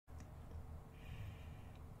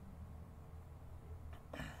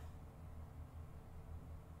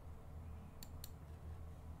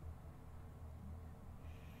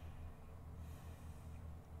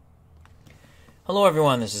Hello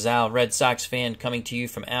everyone, this is Al, Red Sox fan, coming to you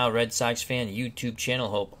from Al, Red Sox Fan YouTube channel.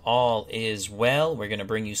 Hope all is well. We're going to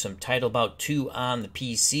bring you some title bout 2 on the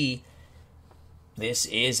PC. This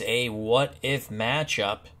is a what-if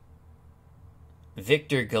matchup.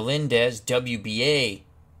 Victor Galindez, WBA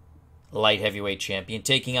light heavyweight champion,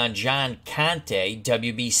 taking on John Conteh,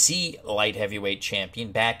 WBC light heavyweight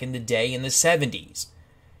champion, back in the day in the 70s.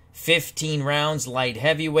 15 rounds light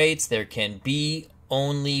heavyweights, there can be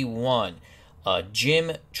only one. A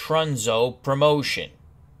Jim Trunzo Promotion.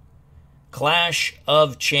 Clash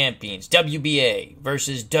of Champions, WBA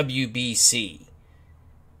versus WBC.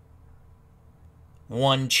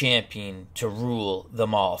 One champion to rule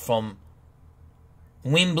them all. From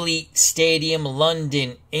Wembley Stadium,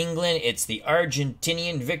 London, England, it's the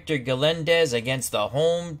Argentinian Victor Galindez against the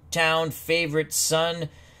hometown favorite son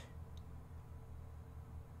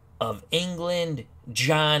of England,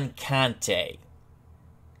 John Conteh.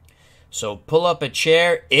 So pull up a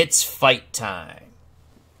chair, it's fight time.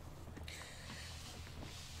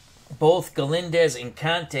 Both Galindez and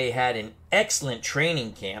Conteh had an excellent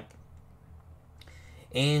training camp.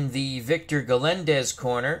 In the Victor Galindez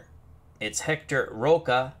corner, it's Hector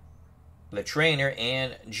Roca, the trainer,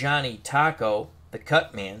 and Johnny Taco, the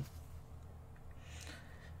cut man.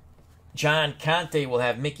 John Conteh will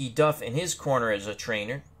have Mickey Duff in his corner as a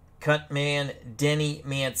trainer. Cut man Denny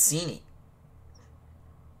Mancini.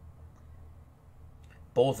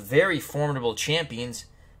 Both very formidable champions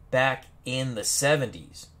back in the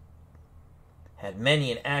 70s. Had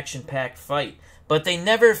many an action-packed fight, but they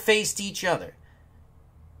never faced each other.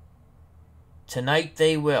 Tonight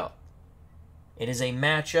they will. It is a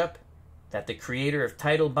matchup that the creator of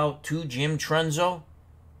Title Bout 2, Jim Trunzo,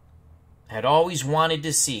 had always wanted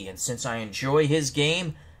to see. And since I enjoy his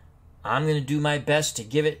game, I'm going to do my best to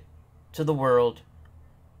give it to the world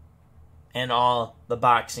and all the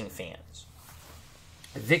boxing fans.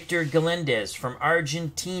 Victor Galindez from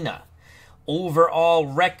Argentina. Overall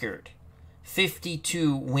record,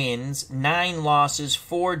 52 wins, 9 losses,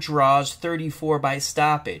 4 draws, 34 by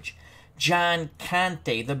stoppage. John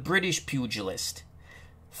Conteh, the British pugilist.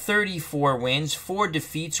 34 wins, 4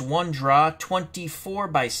 defeats, 1 draw, 24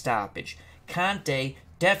 by stoppage. Conteh,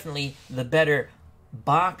 definitely the better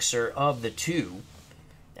boxer of the two.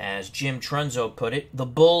 As Jim Trunzo put it, the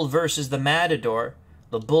bull versus the matador.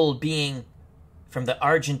 The bull being from the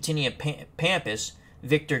Argentinian Pampas,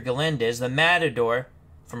 Victor Galindez. The matador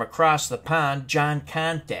from across the pond, John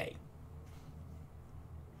Conteh.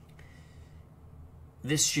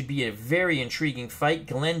 This should be a very intriguing fight.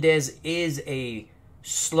 Galindez is a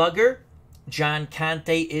slugger. John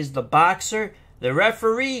Conteh is the boxer. The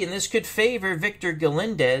referee, and this could favor Victor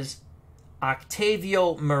Galindez,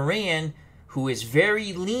 Octavio Moran, who is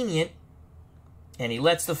very lenient, and he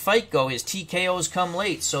lets the fight go. His TKOs come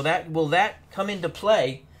late. So will that come into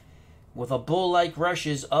play with a bull-like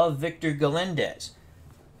rushes of Victor Galindez?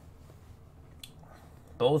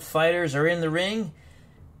 Both fighters are in the ring.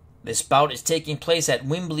 This bout is taking place at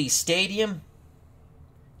Wembley Stadium,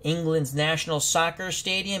 England's national soccer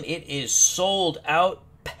stadium. It is sold out,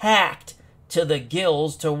 packed to the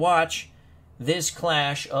gills to watch this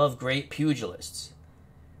clash of great pugilists.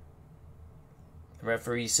 The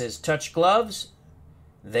referee says touch gloves.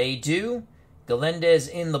 They do. Galindez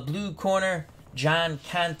in the blue corner, John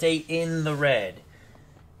Conteh in the red.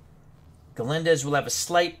 Galindez will have a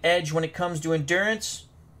slight edge when it comes to endurance.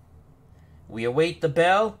 We await the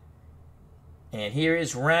bell. And here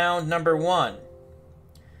is round number 1.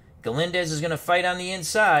 Galindez is going to fight on the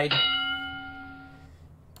inside.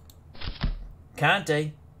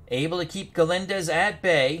 Conteh able to keep Galindez at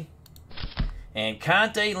bay. And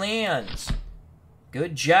Conteh lands.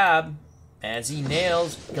 Good job as he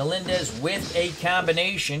nails Galindez with a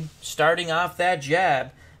combination. Starting off that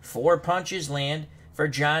jab. 4 punches land for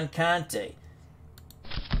John Conteh.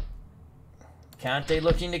 Conteh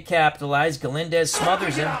looking to capitalize. Galindez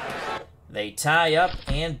smothers him. They tie up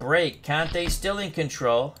and break. Conteh still in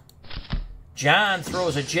control. John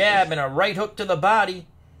throws a jab and a right hook to the body.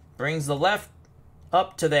 Brings the left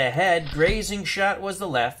up to the head. Grazing shot was the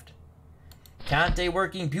left. Conteh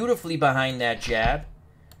working beautifully behind that jab.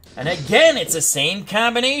 And again, it's the same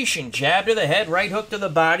combination. Jab to the head, right hook to the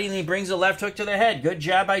body, and he brings the left hook to the head. Good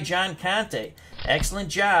job by John Conteh. Excellent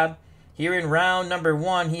job. Here in round number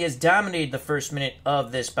 1, he has dominated the first minute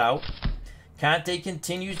of this bout. Conteh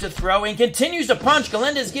continues to throw and continues to punch.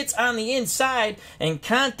 Galindez gets on the inside, and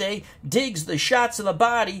Conteh digs the shots to the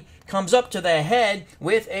body, comes up to the head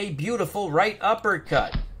with a beautiful right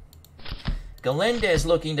uppercut. Galindez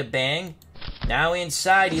looking to bang. Now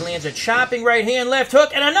inside, he lands a chopping right hand, left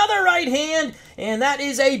hook, and another right hand, and that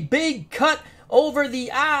is a big cut over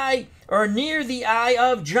the eye or near the eye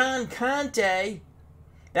of John Conteh,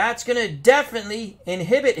 that's going to definitely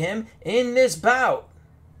inhibit him in this bout.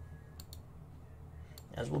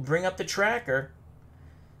 As we'll bring up the tracker,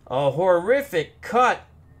 a horrific cut,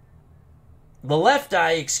 the left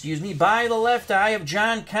eye, by the left eye of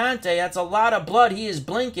John Conteh. That's a lot of blood. He is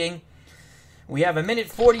blinking. We have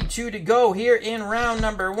 1:42 to go here in round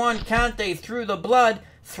number 1. Conteh through the blood,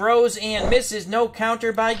 throws and misses. No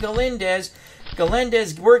counter by Galindez.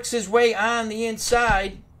 Galindez works his way on the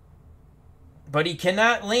inside, but he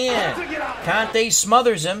cannot land. Conteh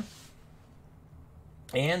smothers him,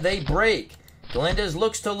 and they break. Galindez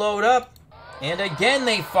looks to load up, and again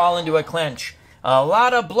they fall into a clinch. A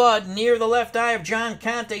lot of blood near the left eye of John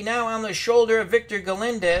Conteh, now on the shoulder of Victor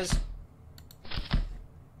Galindez.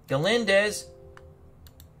 Galindez,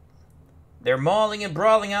 they're mauling and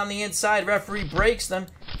brawling on the inside. Referee breaks them.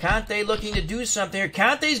 Conteh looking to do something here.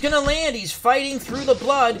 Conteh's going to land. He's fighting through the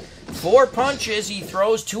blood. 4 punches. He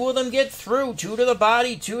throws. 2 of them get through. 2 to the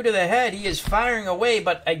body, 2 to the head. He is firing away,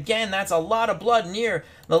 but again, that's a lot of blood near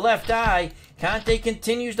the left eye. Conteh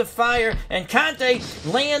continues to fire, and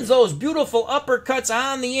Conteh lands those beautiful uppercuts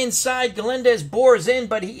on the inside. Galindez bores in,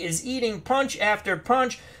 but he is eating punch after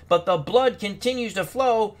punch, but the blood continues to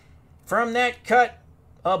flow from that cut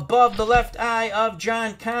above the left eye of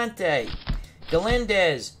John Conteh.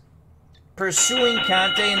 Galindez pursuing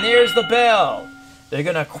Conteh, and there's the bell. They're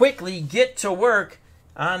going to quickly get to work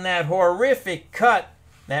on that horrific cut,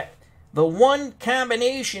 that the one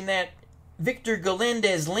combination that Victor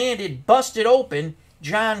Galindez landed busted open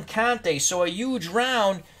John Conteh. So a huge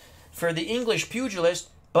round for the English pugilist,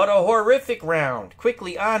 but a horrific round.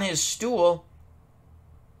 Quickly on his stool,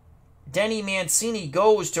 Denny Mancini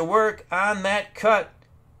goes to work on that cut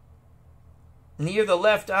near the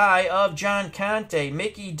left eye of John Conteh.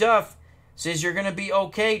 Mickey Duff says, "You're going to be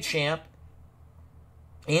okay, champ."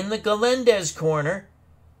 In the Galindez corner,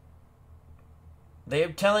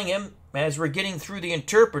 they're telling him, as we're getting through the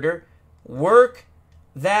interpreter, work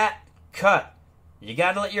that cut. You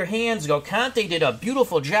got to let your hands go. Conteh did a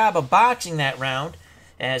beautiful job of boxing that round,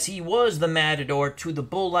 as he was the matador to the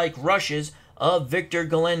bull-like rushes of Victor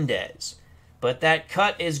Galindez. But that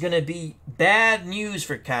cut is going to be bad news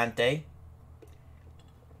for Conteh.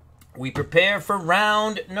 We prepare for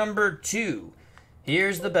round number 2.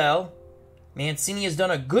 Here's the bell. Mancini has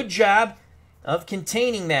done a good job of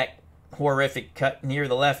containing that horrific cut near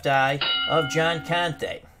the left eye of John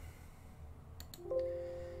Conteh.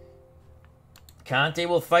 Conteh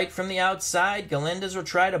will fight from the outside. Galindez will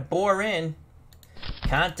try to bore in.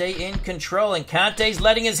 Conteh in control, and Conteh's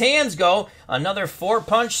letting his hands go. Another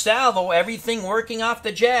 4-punch salvo, everything working off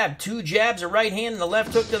the jab. 2 jabs, a right hand and a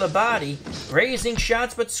left hook to the body. Raising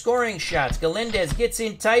shots, but scoring shots. Galindez gets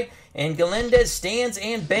in tight, and Galindez stands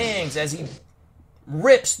and bangs as he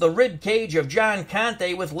rips the rib cage of John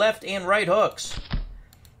Conteh with left and right hooks.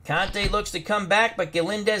 Conteh looks to come back, but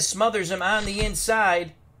Galindez smothers him on the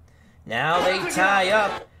inside. Now they tie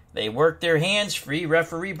up. They work their hands free.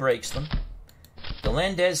 Referee breaks them.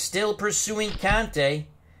 Galindez still pursuing Conteh.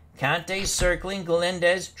 Conteh circling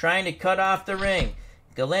Galindez, trying to cut off the ring.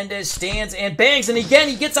 Galindez stands and bangs, and again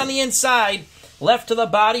he gets on the inside. Left to the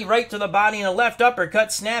body, right to the body, and a left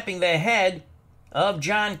uppercut, snapping the head of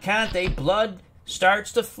John Conteh. Blood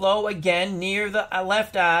starts to flow again near the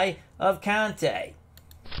left eye of Conteh.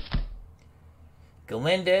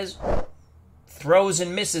 Galindez throws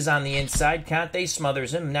and misses on the inside. Conteh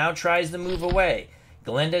smothers him, now tries to move away.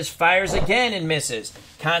 Galindez fires again and misses.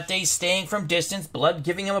 Conteh staying from distance, blood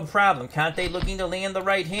giving him a problem. Conteh looking to land the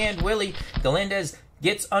right hand. Willie Galindez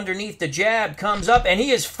gets underneath the jab, comes up, and he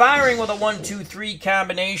is firing with a 1-2-3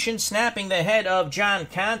 combination, snapping the head of John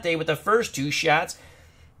Conteh with the first 2 shots,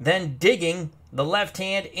 then digging the left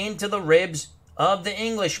hand into the ribs of the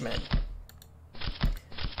Englishman.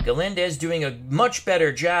 Galindez doing a much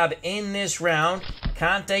better job in this round.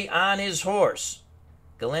 Conteh on his horse.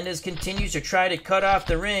 Galindez continues to try to cut off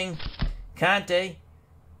the ring. Conteh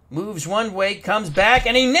moves one way, comes back,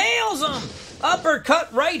 and he nails him!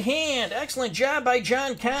 Uppercut right hand. Excellent job by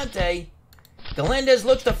John Conteh. Galindez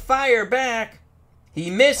looks to fire back.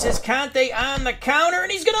 He misses. Conteh on the counter,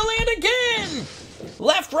 and he's going to land again!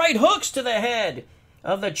 Left-right hooks to the head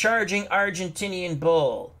of the charging Argentinian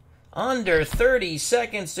bull. Under 30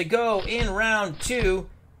 seconds to go in round 2.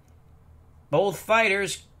 Both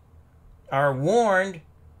fighters are warned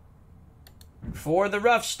for the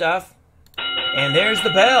rough stuff. And there's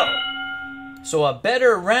the bell. So a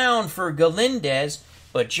better round for Galindez,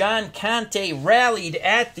 but John Conteh rallied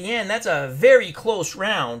at the end. That's a very close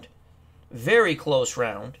round. Very close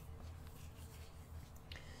round.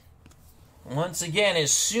 Once again,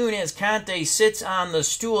 as soon as Conteh sits on the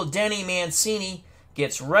stool, Denny Mancini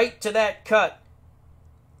gets right to that cut,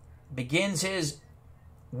 begins his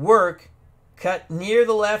work, cut near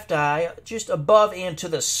the left eye, just above and to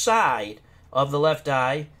the side of the left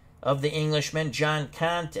eye of the Englishman, John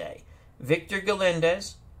Conteh. Victor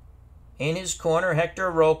Galindez, in his corner,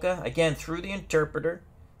 Hector Roca, again through the interpreter,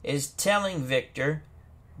 is telling Victor,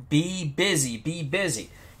 be busy, be busy.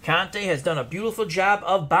 Conteh has done a beautiful job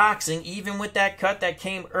of boxing, even with that cut that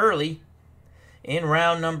came early in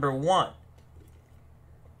round number 1.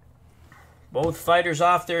 Both fighters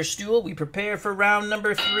off their stool. We prepare for round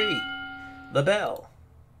number 3. The bell.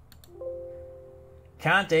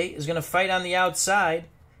 Conteh is going to fight on the outside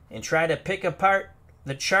and try to pick apart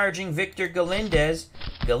the charging Victor Galindez.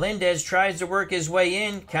 Galindez tries to work his way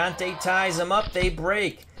in. Conteh ties him up. They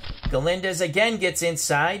break. Galindez again gets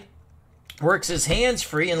inside, works his hands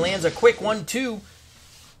free, and lands a quick 1-2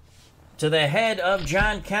 to the head of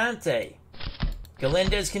John Conteh.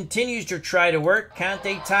 Galindez continues to try to work.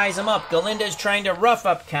 Conteh ties him up. Galindez trying to rough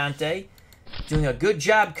up Conteh, doing a good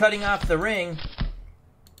job cutting off the ring.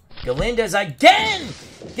 Galindez again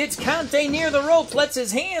gets Conteh near the ropes, lets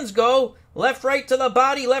his hands go. Left, right to the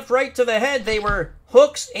body, left, right to the head. They were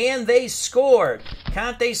hooks, and they scored.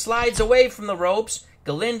 Conteh slides away from the ropes.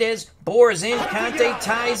 Galindez bores in. Conteh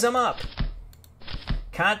ties him up.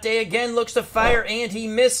 Conteh again looks to fire, and he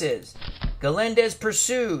misses. Galindez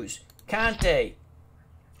pursues. Conteh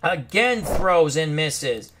again throws and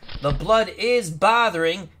misses. The blood is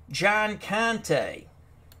bothering John Conteh.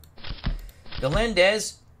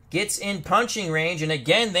 Galindez gets in punching range, and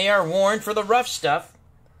again they are warned for the rough stuff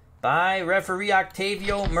by referee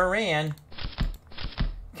Octavio Moran.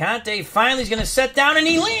 Conteh finally is going to set down, and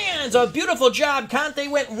he lands a beautiful job. Conteh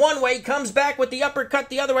went one way, comes back with the uppercut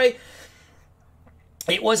the other way.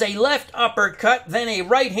 It was a left uppercut, then a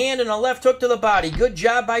right hand and a left hook to the body. Good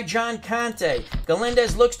job by John Conteh.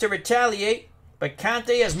 Galindez looks to retaliate, but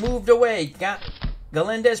Conteh has moved away.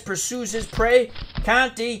 Galindez pursues his prey.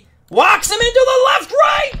 Conteh walks him into the left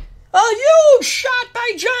right. A huge shot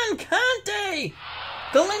by John Conteh.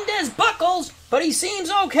 Galindez buckles, but he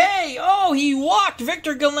seems okay. Oh, he walked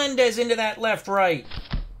Victor Galindez into that left right.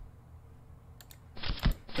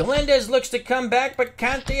 Galindez looks to come back, but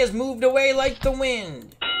Conteh has moved away like the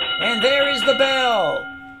wind. And there is the bell.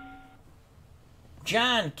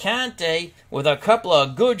 John Conteh with a couple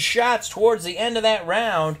of good shots towards the end of that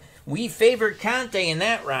round. We favored Conteh in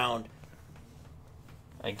that round.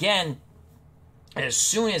 Again, as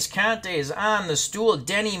soon as Conteh is on the stool,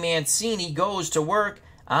 Denny Mancini goes to work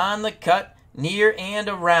on the cut near and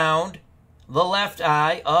around the left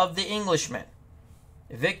eye of the Englishman.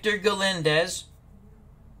 Victor Galindez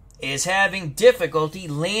is having difficulty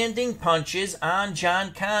landing punches on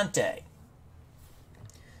John Conteh.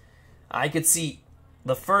 I could see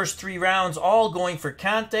the first 3 rounds all going for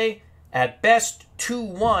Conteh. At best,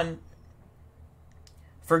 2-1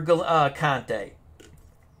 for Conteh.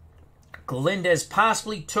 Galindez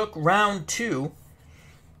possibly took round 2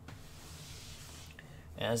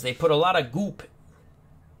 as they put a lot of goop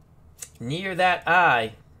near that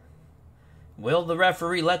eye. Will the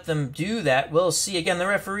referee let them do that? We'll see. Again, the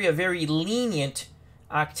referee, a very lenient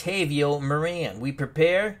Octavio Moran. We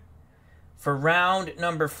prepare for round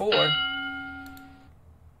number 4.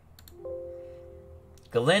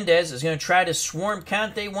 Galindez is going to try to swarm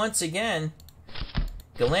Conteh once again.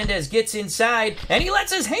 Galindez gets inside, and he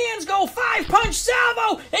lets his hands go. 5-punch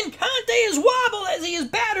salvo, and Conteh is wobbled as he is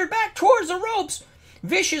battered back towards the ropes.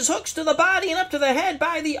 Vicious hooks to the body and up to the head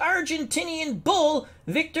by the Argentinian bull,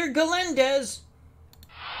 Victor Galindez.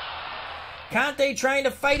 Conteh trying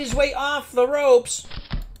to fight his way off the ropes.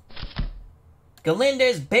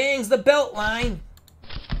 Galindez bangs the belt line.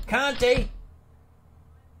 Conteh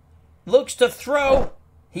looks to throw.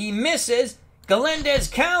 He misses.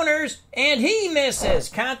 Galindez counters, and he misses.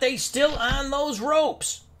 Conteh still on those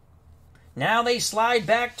ropes. Now they slide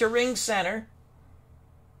back to ring center.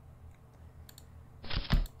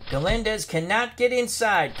 Galindez cannot get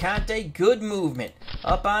inside. Conteh, good movement.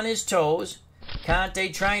 Up on his toes.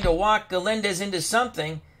 Conteh trying to walk Galindez into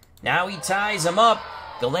something. Now he ties him up.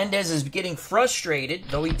 Galindez is getting frustrated,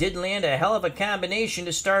 though he did land a hell of a combination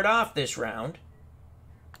to start off this round.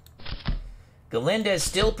 Galindez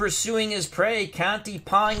still pursuing his prey. Conteh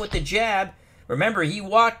pawing with the jab. Remember, he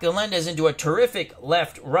walked Galindez into a terrific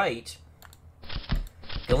left-right.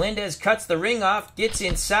 Galindez cuts the ring off, gets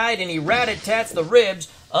inside, and he rat-a-tats the ribs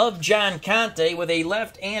of John Conteh with a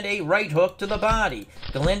left and a right hook to the body.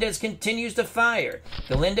 Galindez continues to fire.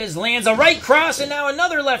 Galindez lands a right cross and now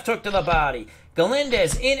another left hook to the body.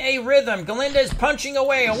 Galindez in a rhythm. Galindez punching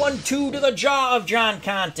away. A 1-2 to the jaw of John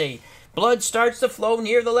Conteh. Blood starts to flow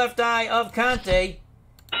near the left eye of Conteh.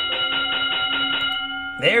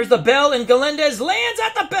 There's the bell, and Galindez lands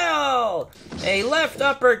at the bell. A left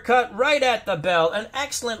uppercut right at the bell. An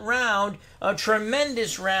excellent round, a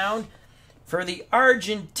tremendous round for the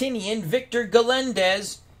Argentinian Victor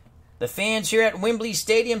Galindez. The fans here at Wembley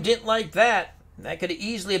Stadium didn't like that. That could have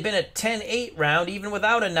easily have been a 10-8 round, even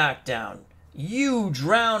without a knockdown. Huge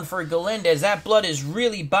round for Galindez. That blood is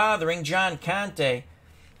really bothering John Conteh.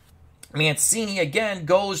 Mancini again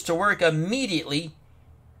goes to work immediately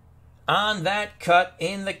on that cut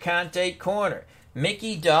in the Conteh corner.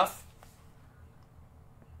 Mickey Duff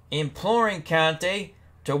imploring Conteh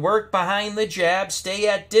to work behind the jab, stay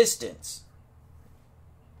at distance.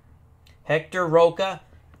 Hector Roca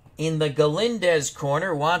in the Galindez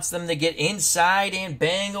corner wants them to get inside and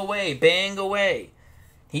bang away, bang away.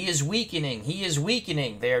 He is weakening,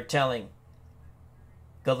 they're telling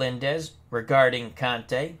Galindez regarding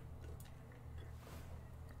Conteh.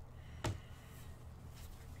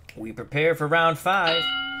 We prepare for round 5.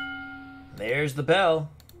 There's the bell.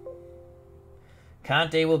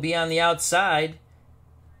 Conteh will be on the outside.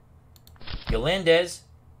 Galindez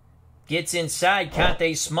gets inside.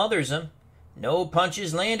 Conteh smothers him. No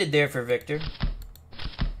punches landed there for Victor.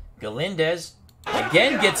 Galindez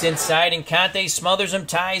again gets inside, and Conteh smothers him,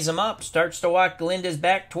 ties him up. Starts to walk Galindez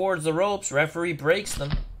back towards the ropes. Referee breaks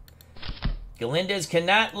them. Galindez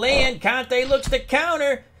cannot land. Conteh looks to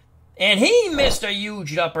counter. And he missed a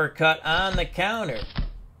huge uppercut on the counter.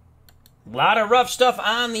 A lot of rough stuff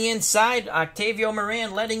on the inside. Octavio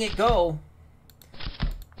Moran letting it go.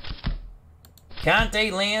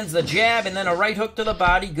 Conteh lands the jab and then a right hook to the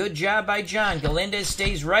body. Good job by John. Galindez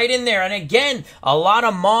stays right in there. And again, a lot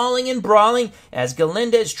of mauling and brawling as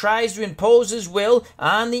Galindez tries to impose his will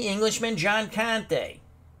on the Englishman John Conteh.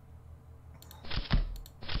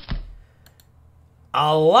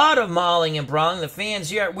 A lot of mauling and brawling. The fans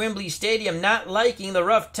here at Wembley Stadium not liking the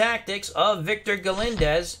rough tactics of Victor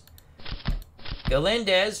Galindez.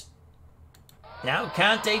 Galindez. Now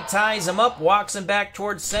Conteh ties him up, walks him back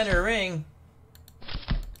towards center ring.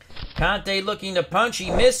 Conteh looking to punch. He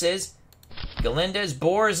misses. Galindez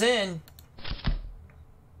bores in.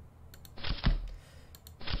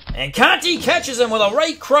 And Conteh catches him with a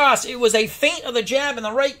right cross. It was a feint of the jab, and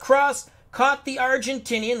the right cross caught the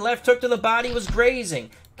Argentinian. Left hook to the body was grazing.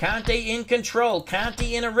 Conteh in control.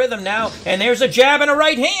 Conteh in a rhythm now. And there's a jab and a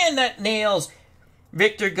right hand that nails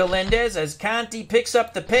Victor Galindez as Conteh picks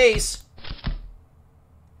up the pace.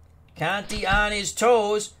 Conteh on his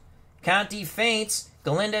toes. Conteh feints.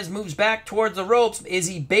 Galindez moves back towards the ropes. Is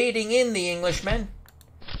he baiting in the Englishman?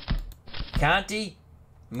 Conteh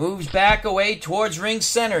moves back away towards ring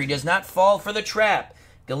center. He does not fall for the trap.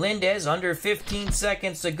 Galindez under 15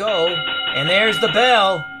 seconds to go. And there's the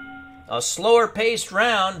bell. A slower paced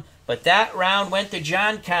round, but that round went to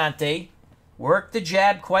John Conteh. Worked the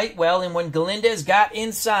jab quite well, and when Galindez got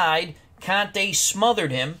inside, Conteh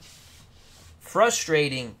smothered him,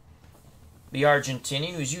 frustrating the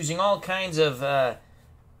Argentinian, who's using all kinds of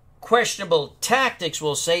questionable tactics,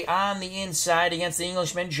 we'll say, on the inside against the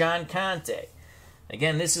Englishman John Conteh.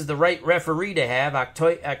 Again, this is the right referee to have.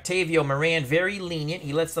 Octavio Moran, very lenient.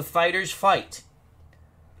 He lets the fighters fight.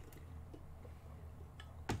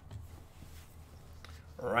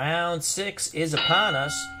 Round 6 is upon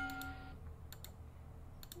us.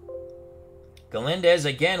 Galindez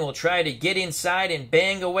again will try to get inside and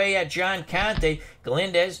bang away at John Conteh.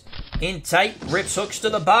 Galindez in tight, rips hooks to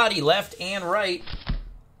the body, left and right.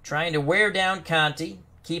 Trying to wear down Conteh,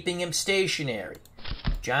 keeping him stationary.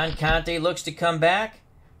 John Conteh looks to come back,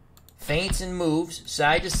 feints and moves,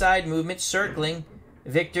 side-to-side movement, circling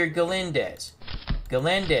Victor Galindez.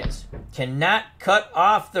 Galindez cannot cut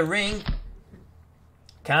off the ring.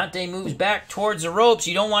 Conteh moves back towards the ropes.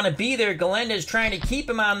 You don't want to be there. Galindez trying to keep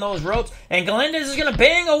him on those ropes, and Galindez is going to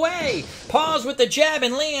bang away. Pause with the jab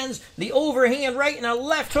and lands the overhand right and a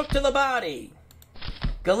left hook to the body.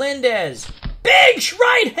 Galindez, big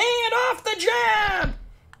right hand off the jab.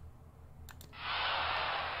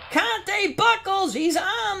 Conteh buckles. He's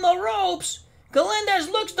on the ropes.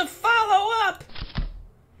 Galindez looks to follow up.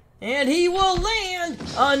 And he will land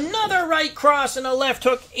another right cross and a left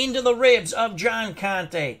hook into the ribs of John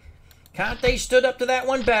Conteh. Conteh stood up to that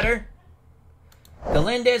one better.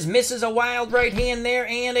 Galindez misses a wild right hand there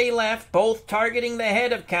and a left, both targeting the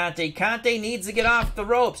head of Conteh. Conteh needs to get off the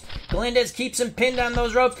ropes. Galindez keeps him pinned on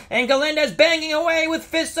those ropes, and Galindez banging away with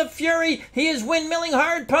fists of fury. He is windmilling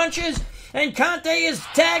hard punches, and Conteh is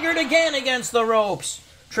staggered again against the ropes.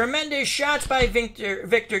 Tremendous shots by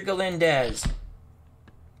Victor Galindez.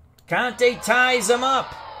 Conteh ties him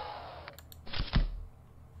up.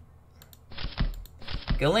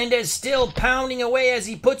 Galindez still pounding away as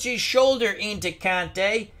he puts his shoulder into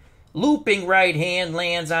Conteh. Looping right hand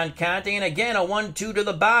lands on Conteh, and again a 1-2 to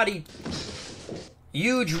the body.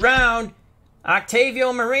 Huge round.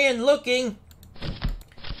 Octavio Moran looking.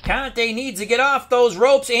 Conteh needs to get off those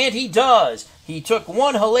ropes, and he does. He took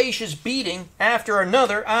one hellacious beating after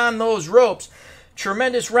another on those ropes.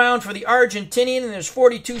 Tremendous round for the Argentinian, and there's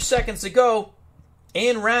 42 seconds to go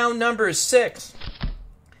in round number 6.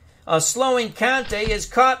 A slowing Conteh is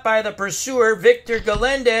caught by the pursuer, Victor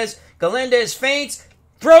Galindez. Galindez feints,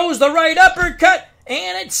 throws the right uppercut,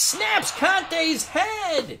 and it snaps Conteh's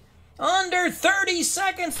head. Under 30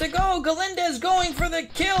 seconds to go. Galindez going for the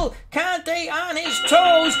kill. Conteh on his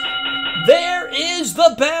toes. There is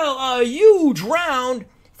the bell. A huge round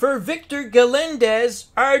for Victor Galindez,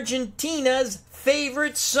 Argentina's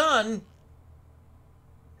favorite son.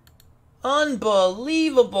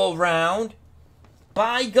 Unbelievable round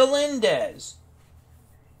by Galindez.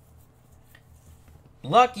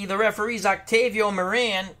 Lucky the referee's Octavio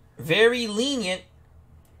Moran, very lenient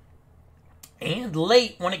and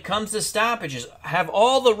late when it comes to stoppages. Have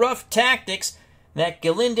all the rough tactics that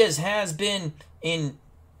Galindez has been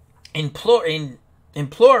imploring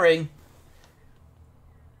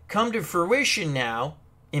come to fruition now,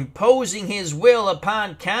 imposing his will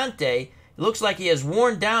upon Conteh. It looks like he has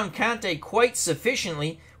worn down Conteh quite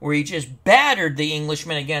sufficiently, where he just battered the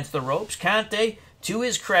Englishman against the ropes. Conteh, to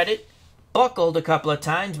his credit, buckled a couple of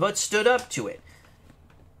times, but stood up to it.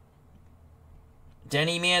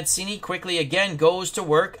 Denny Mancini quickly again goes to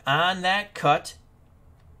work on that cut.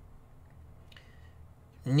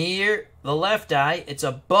 Near the left eye. It's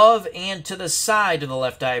above and to the side of the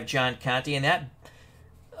left eye of John Conteh, and that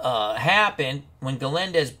happened when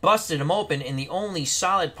Galindez busted him open in the only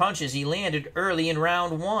solid punches he landed early in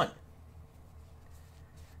round 1.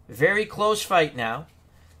 Very close fight now.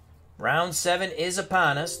 Round 7 is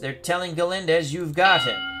upon us. They're telling Galindez, you've got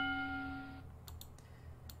him.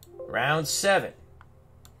 Round 7.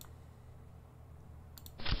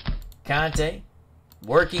 Conteh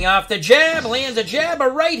working off the jab, lands a jab, a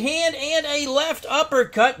right hand, and a left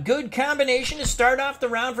uppercut. Good combination to start off the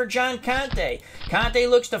round for John Conteh. Conteh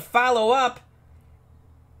looks to follow up,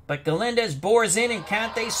 but Galindez bores in and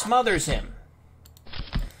Conteh smothers him.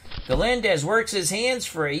 Galindez works his hands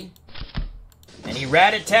free, and he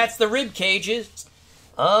rat-a-tats the rib cages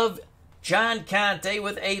of John Conteh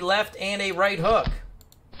with a left and a right hook.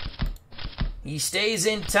 He stays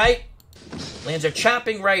in tight, lands a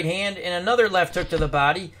chopping right hand and another left hook to the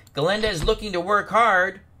body. Galindez looking to work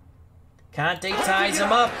hard. Conteh ties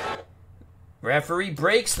him up. Referee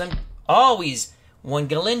breaks them. Always, when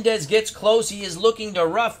Galindez gets close, he is looking to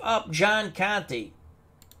rough up John Conteh.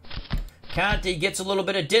 Conteh gets a little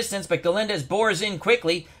bit of distance, but Galindez bores in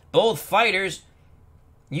quickly. Both fighters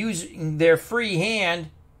using their free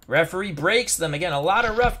hand. Referee breaks them. Again, a lot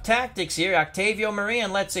of rough tactics here. Octavio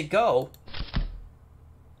Moran lets it go.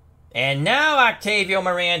 And now Octavio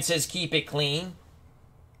Moran says keep it clean.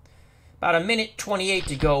 About a minute 28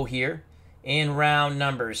 to go here in round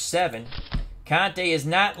number 7. Conteh is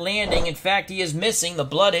not landing. In fact, he is missing. The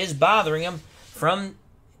blood is bothering him from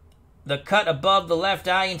the cut above the left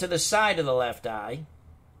eye into the side of the left eye.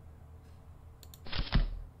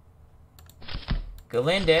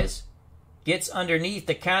 Galindez gets underneath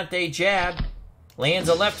the Conteh jab. Lands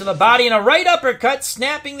a left to the body and a right uppercut,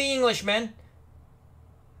 snapping the Englishman.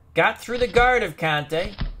 Got through the guard of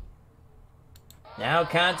Conteh. Now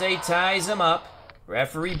Conteh ties him up.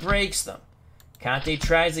 Referee breaks them. Conteh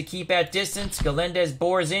tries to keep at distance. Galindez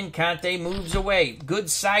bores in. Conteh moves away. Good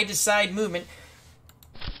side-to-side movement.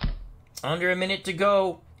 Under a minute to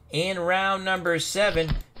go in round number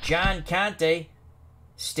 7. John Conteh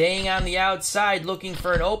staying on the outside looking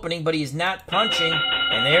for an opening, but he's not punching.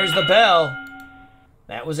 And there's the bell.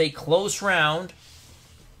 That was a close round.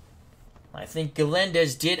 I think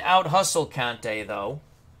Galindez did out-hustle Conteh, though.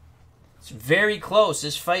 It's very close.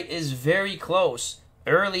 This fight is very close.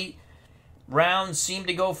 Early rounds seem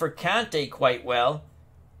to go for Conteh quite well,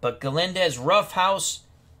 but Galindez roughhouse,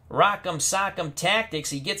 rock'em sock'em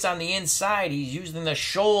tactics. He gets on the inside. He's using the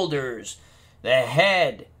shoulders, the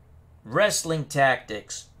head, wrestling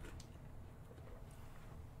tactics.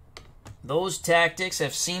 Those tactics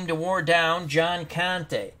have seemed to wear down John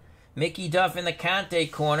Conteh. Mickey Duff in the Conteh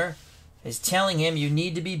corner is telling him you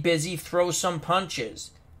need to be busy, throw some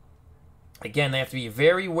punches. Again, they have to be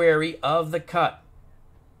very wary of the cut.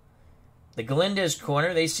 The Galindez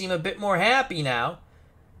corner, they seem a bit more happy now.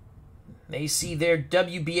 They see their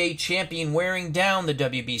WBA champion wearing down the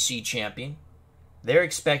WBC champion. They're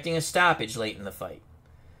expecting a stoppage late in the fight.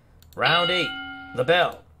 Round 8, the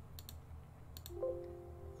bell.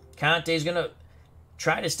 Conteh's going to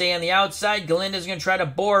try to stay on the outside. Galindez is going to try to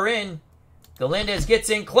bore in. Galindez gets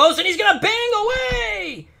in close, and he's going to bang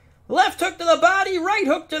away! Left hook to the body, right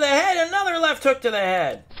hook to the head, another left hook to the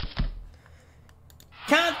head.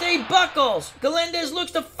 Conteh buckles. Galindez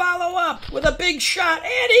looks to follow up with a big shot,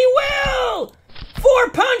 and he will!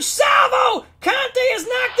 4-punch salvo! Conteh is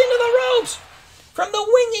knocked into the ropes from the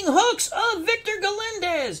winging hooks of Victor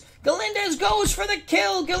Galindez. Galindez goes for the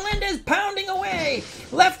kill. Galindez pounding away.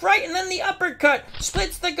 Left, right, and then the uppercut.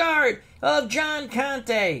 Splits the guard of John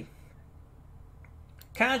Conteh.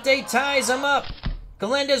 Conteh ties him up.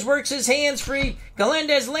 Galindez works his hands free.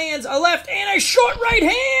 Galindez lands a left and a short right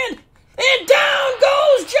hand. And down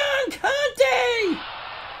goes John Conteh.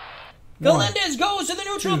 Galindez goes to the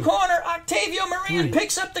neutral corner. Octavio Moran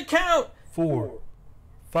picks up the count. 4,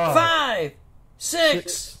 5,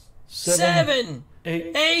 6, 7,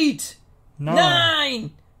 8,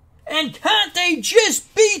 9. And Conteh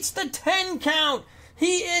just beats the 10 count.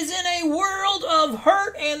 He is in a world of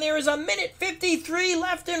hurt, and there is a minute 53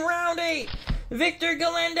 left in round 8. Victor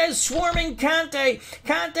Galindez swarming Conteh.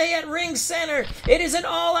 Conteh at ring center. It is an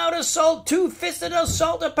all-out assault, two-fisted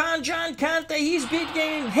assault upon John Conteh. He's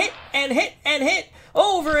getting hit and hit and hit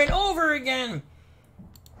over and over again.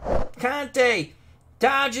 Conteh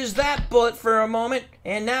dodges that bullet for a moment,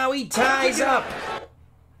 and now he ties up.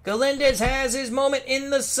 Galindez has his moment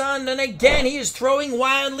in the sun, and again he is throwing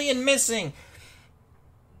wildly and missing.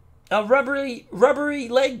 A rubbery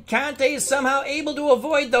leg Conteh is somehow able to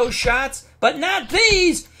avoid those shots, but not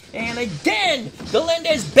these. And again,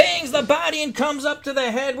 Galindez bangs the body and comes up to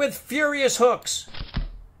the head with furious hooks.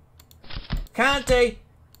 Conteh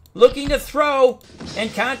looking to throw, and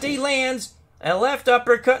Conteh lands a left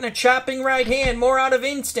uppercut and a chopping right hand, more out of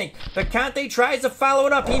instinct. But Conteh tries to follow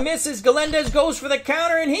it up. He misses. Galindez goes for the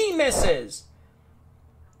counter, and he misses.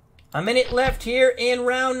 A minute left here in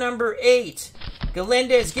round number 8.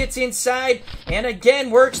 Galindez gets inside and again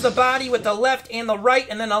works the body with the left and the right,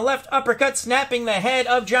 and then a left uppercut snapping the head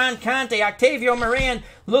of John Conteh. Octavio Moran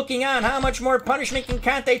looking on. How much more punishment can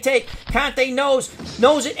Conteh take? Conteh knows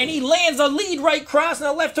it, and he lands a lead right cross and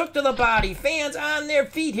a left hook to the body. Fans on their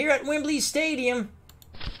feet here at Wembley Stadium.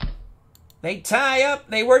 They tie up,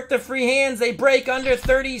 they work the free hands, they break under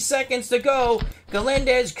 30 seconds to go.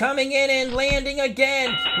 Galindez coming in and landing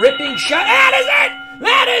again. Ripping shot. That is it!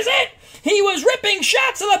 That is it! He was ripping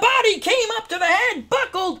shots to the body, came up to the head,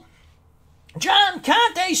 buckled. John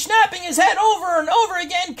Conteh snapping his head over and over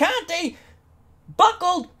again. Conteh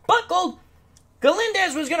buckled.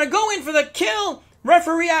 Galindez was going to go in for the kill.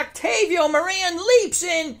 Referee Octavio Moran leaps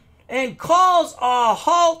in and calls a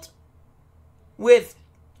halt with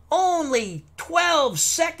only 12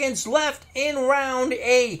 seconds left in round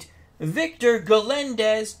 8. Victor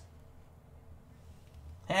Galindez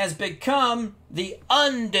has become the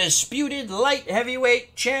undisputed light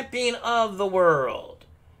heavyweight champion of the world.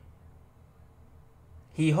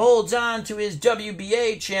 He holds on to his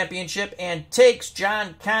WBA championship and takes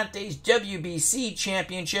John Conteh's WBC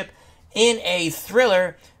championship in a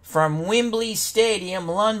thriller from Wembley Stadium,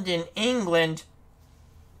 London, England.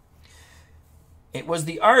 It was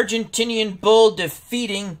the Argentinian Bull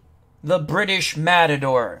defeating the British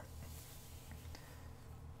Matador.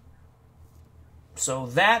 So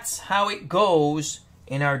that's how it goes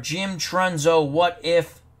in our Jim Trunzo What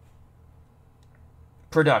If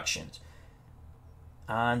productions.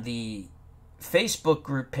 On the Facebook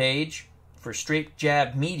group page for Straight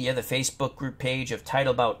Jab Media, the Facebook group page of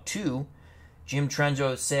Title Bout 2, Jim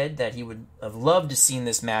Trunzo said that he would have loved to have seen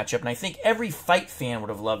this matchup, and I think every fight fan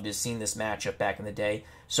would have loved to have seen this matchup back in the day,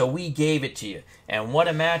 so we gave it to you. And what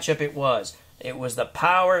a matchup it was. It was the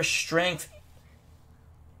power, strength,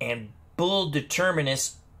 and bull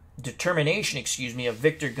determination, of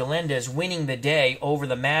Victor Galindez winning the day over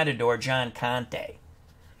the Matador, John Conteh.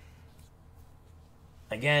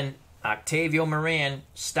 Again, Octavio Moran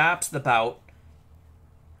stops the bout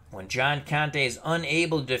when John Conteh is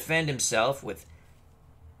unable to defend himself with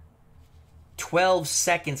 12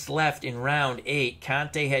 seconds left in round 8.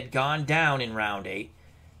 Conteh had gone down in round 8,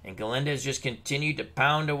 and Galindez just continued to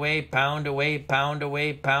pound away, and pound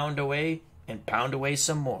away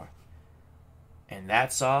some more. And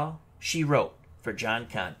that's all she wrote for John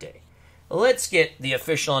Conteh. Let's get the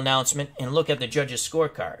official announcement and look at the judges'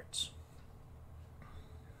 scorecards.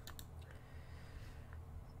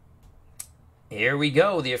 Here we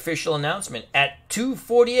go, the official announcement. At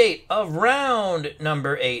 2:48 of round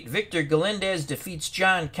number 8, Victor Galindez defeats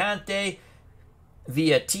John Conteh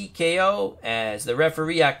via TKO as the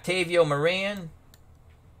referee Octavio Moran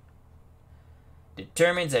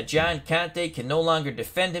determines that John Conteh can no longer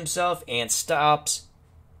defend himself and stops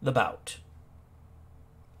the bout.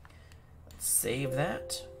 Save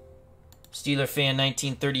that. Steeler Fan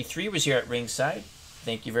 1933 was here at ringside.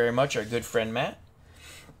 Thank you very much, our good friend Matt.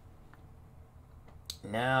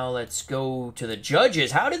 Now let's go to the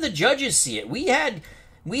judges. How did the judges see it? We had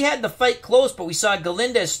the fight close, but we saw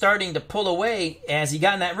Galindez starting to pull away as he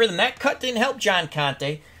got in that rhythm. That cut didn't help John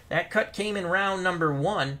Conteh. That cut came in round number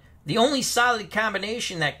 1. The only solid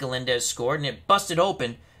combination that Galindez scored, and it busted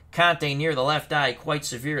open Conteh near the left eye quite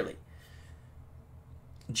severely.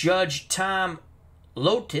 Judge Tom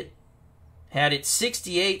Lotit had it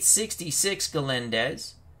 68-66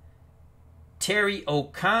 Galindez. Terry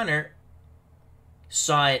O'Connor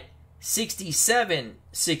saw it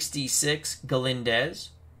 67-66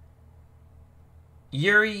 Galindez.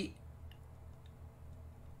 Yuri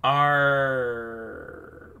Arbakov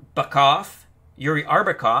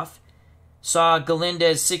saw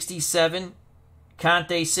Galindez 67,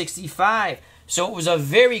 Conteh 65. So it was a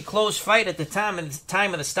very close fight at the time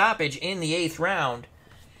of the stoppage in the 8th round.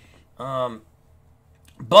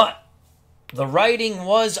 But the writing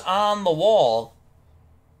was on the wall,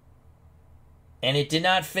 and it did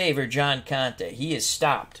not favor John Conteh. He is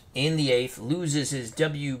stopped in the 8th, loses his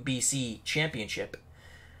WBC championship.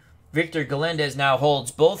 Victor Galindez now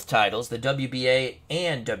holds both titles, the WBA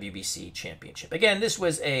and WBC championship. Again, this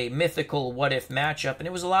was a mythical what-if matchup, and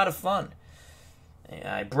it was a lot of fun.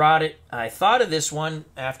 I thought of this one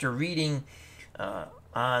after reading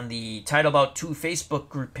on the Title Bout 2 Facebook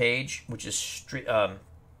group page, which is Straight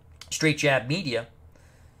Jab Media,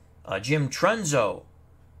 Jim Trunzo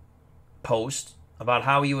post about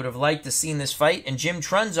how he would have liked to seen this fight. And Jim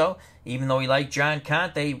Trunzo, even though he liked John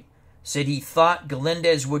Conteh, said he thought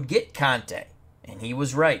Galindez would get Conteh. And he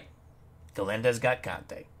was right. Galindez got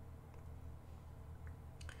Conteh.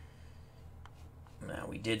 Now,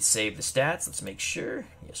 we did save the stats. Let's make sure.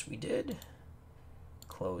 Yes, we did.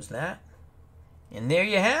 Close that. And there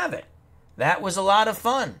you have it. That was a lot of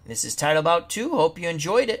fun. This is Title Bout 2. Hope you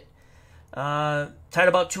enjoyed it.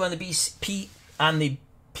 Title Bout 2 on the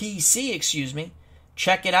PC, excuse me.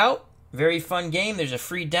 Check it out. Very fun game. There's a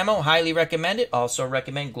free demo. Highly recommend it. Also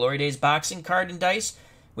recommend Glory Days Boxing Card and Dice,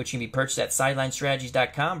 which can be purchased at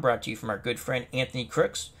SidelineStrategies.com. Brought to you from our good friend Anthony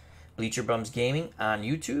Crooks, Bleacher Bums Gaming on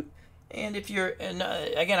YouTube. And if you're,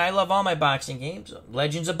 again, I love all my boxing games.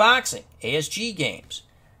 Legends of Boxing, ASG games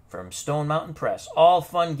from Stone Mountain Press. All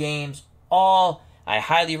fun games. I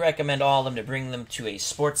highly recommend all of them to bring them to a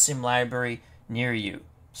sports sim library near you.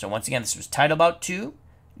 So once again, this was Title Bout 2,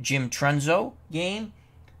 Jim Trunzo game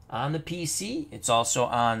on the PC. It's also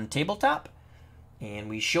on tabletop. And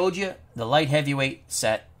we showed you the light heavyweight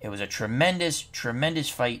set. It was a tremendous, tremendous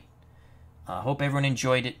fight. Hope everyone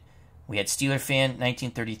enjoyed it. We had Steeler Fan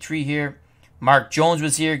 1933 here. Mark Jones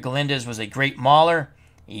was here. Galindez was a great mauler.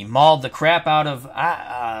 He mauled the crap out of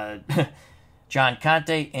John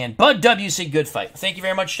Conteh. And Bud W said good fight. Thank you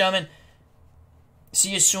very much, gentlemen. See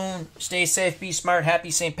you soon. Stay safe. Be smart.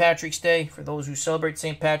 Happy St. Patrick's Day for those who celebrate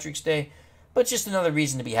St. Patrick's Day. But just another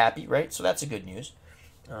reason to be happy, right? So that's a good news.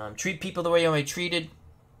 Treat people the way you want to be treated.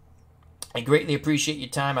 I greatly appreciate your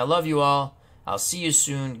time. I love you all. I'll see you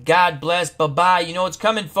soon. God bless. Bye-bye. You know what's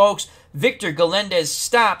coming, folks. Victor Galindez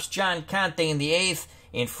stops John Conteh in the 8th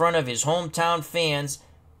in front of his hometown fans,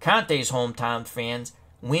 Conteh's hometown fans,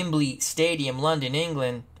 Wembley Stadium, London,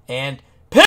 England. And